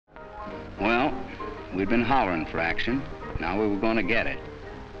We'd been hollering for action. Now we were going to get it.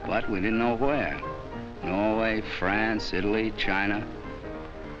 But we didn't know where. Norway, France, Italy, China.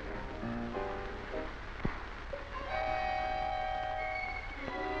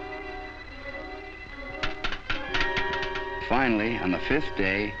 Finally, on the 5th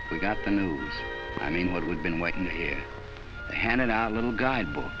day, we got the news. I mean, what we'd been waiting to hear. They handed out little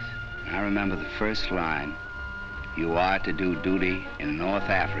guidebooks. I remember the first line. You are to do duty in North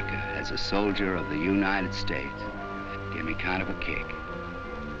Africa as a soldier of the United States. Gave me kind of a kick.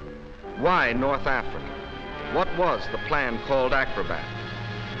 Why North Africa? What was the plan called Acrobat?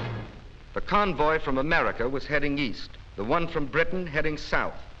 The convoy from America was heading east, the one from Britain heading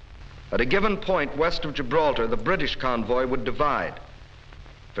south. At a given point west of Gibraltar, the British convoy would divide.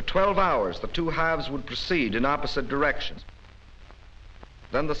 For 12 hours, the two halves would proceed in opposite directions.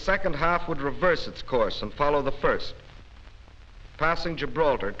 Then the second half would reverse its course and follow the first, passing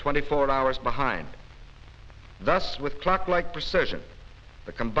Gibraltar 24 hours behind. Thus, with clock-like precision,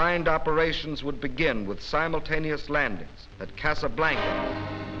 the combined operations would begin with simultaneous landings at Casablanca,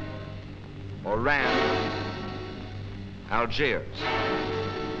 Oran, Algiers.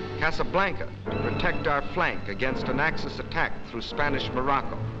 Casablanca to protect our flank against an Axis attack through Spanish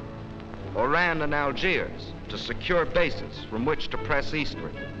Morocco. Oran and Algiers to secure bases from which to press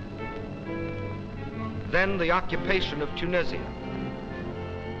eastward. Then the occupation of Tunisia,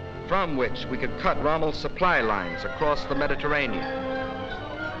 from which we could cut Rommel's supply lines across the Mediterranean.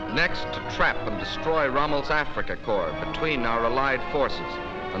 Next, to trap and destroy Rommel's Africa Corps between our allied forces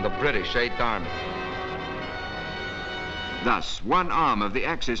and the British 8th Army. Thus, one arm of the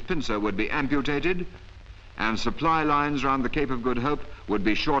Axis pincer would be amputated, and supply lines round the Cape of Good Hope would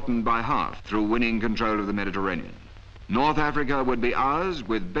be shortened by half through winning control of the Mediterranean. North Africa would be ours,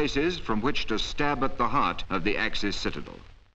 with bases from which to stab at the heart of the Axis citadel.